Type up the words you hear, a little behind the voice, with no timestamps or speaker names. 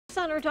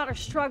Son or daughter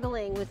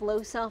struggling with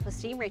low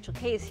self-esteem? Rachel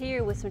Kay is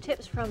here with some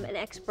tips from an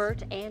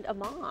expert and a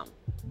mom.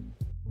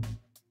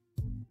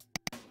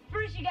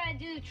 First, you gotta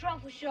do the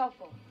truffle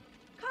shuffle.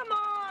 Come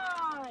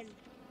on!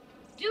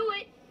 Do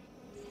it!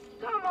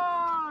 Come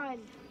on!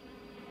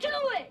 Do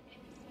it!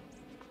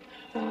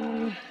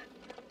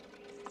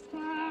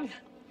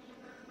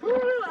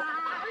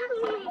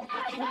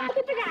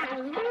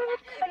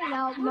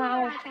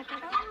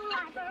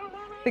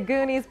 The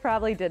Goonies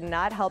probably did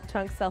not help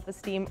Chunk's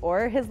self-esteem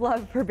or his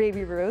love for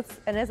baby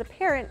Ruths. And as a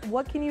parent,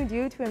 what can you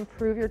do to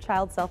improve your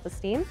child's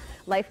self-esteem?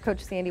 Life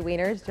coach Sandy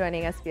Weiner is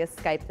joining us via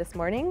Skype this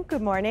morning.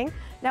 Good morning.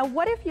 Now,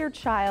 what if your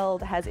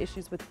child has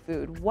issues with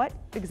food? What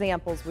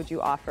examples would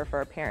you offer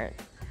for a parent?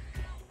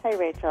 Hey,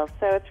 Rachel.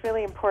 So it's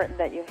really important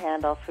that you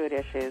handle food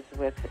issues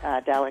with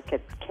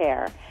delicate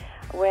care.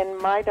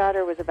 When my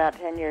daughter was about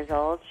 10 years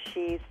old,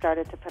 she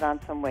started to put on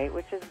some weight,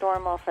 which is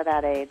normal for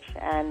that age.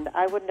 And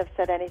I wouldn't have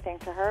said anything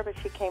to her, but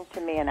she came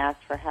to me and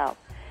asked for help.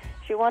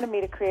 She wanted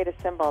me to create a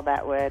symbol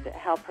that would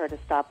help her to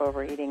stop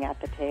overeating at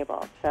the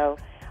table. So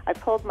I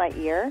pulled my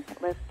ear,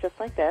 just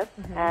like this,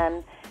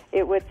 and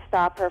it would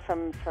stop her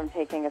from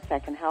taking a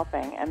second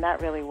helping, and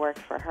that really worked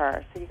for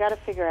her. So you got to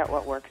figure out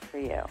what works for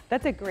you.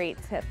 That's a great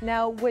tip.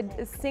 Now,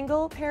 would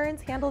single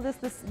parents handle this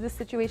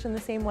situation the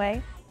same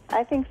way?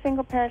 I think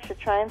single parents should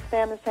try and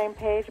stay on the same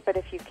page, but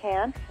if you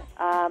can't,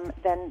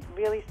 then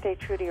really stay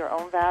true to your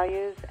own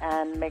values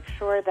and make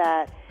sure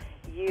that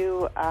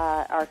you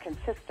are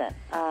consistent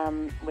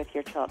with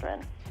your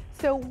children.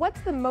 So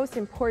what's the most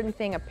important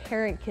thing a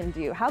parent can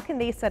do? How can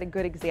they set a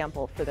good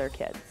example for their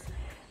kids?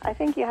 I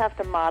think you have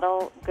to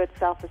model good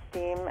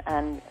self-esteem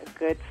and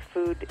good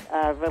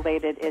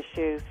food-related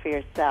issues for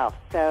yourself.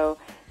 So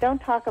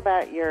don't talk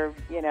about your,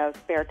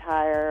 spare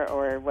tire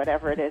or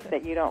whatever it is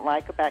that you don't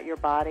like about your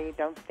body.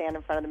 Don't stand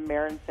in front of the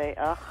mirror and say,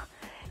 ugh.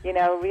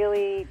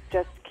 Really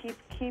just keep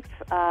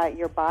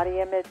your body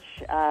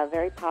image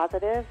very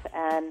positive,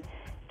 and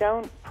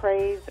don't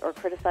praise or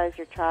criticize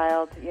your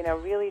child.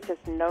 Really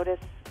just notice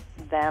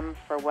them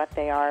for what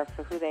they are,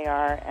 for who they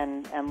are,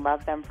 and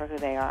love them for who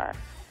they are.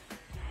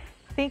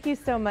 Thank you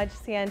so much,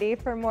 Sandy.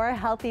 For more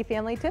healthy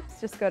family tips,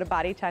 just go to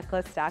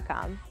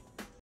bodychecklist.com.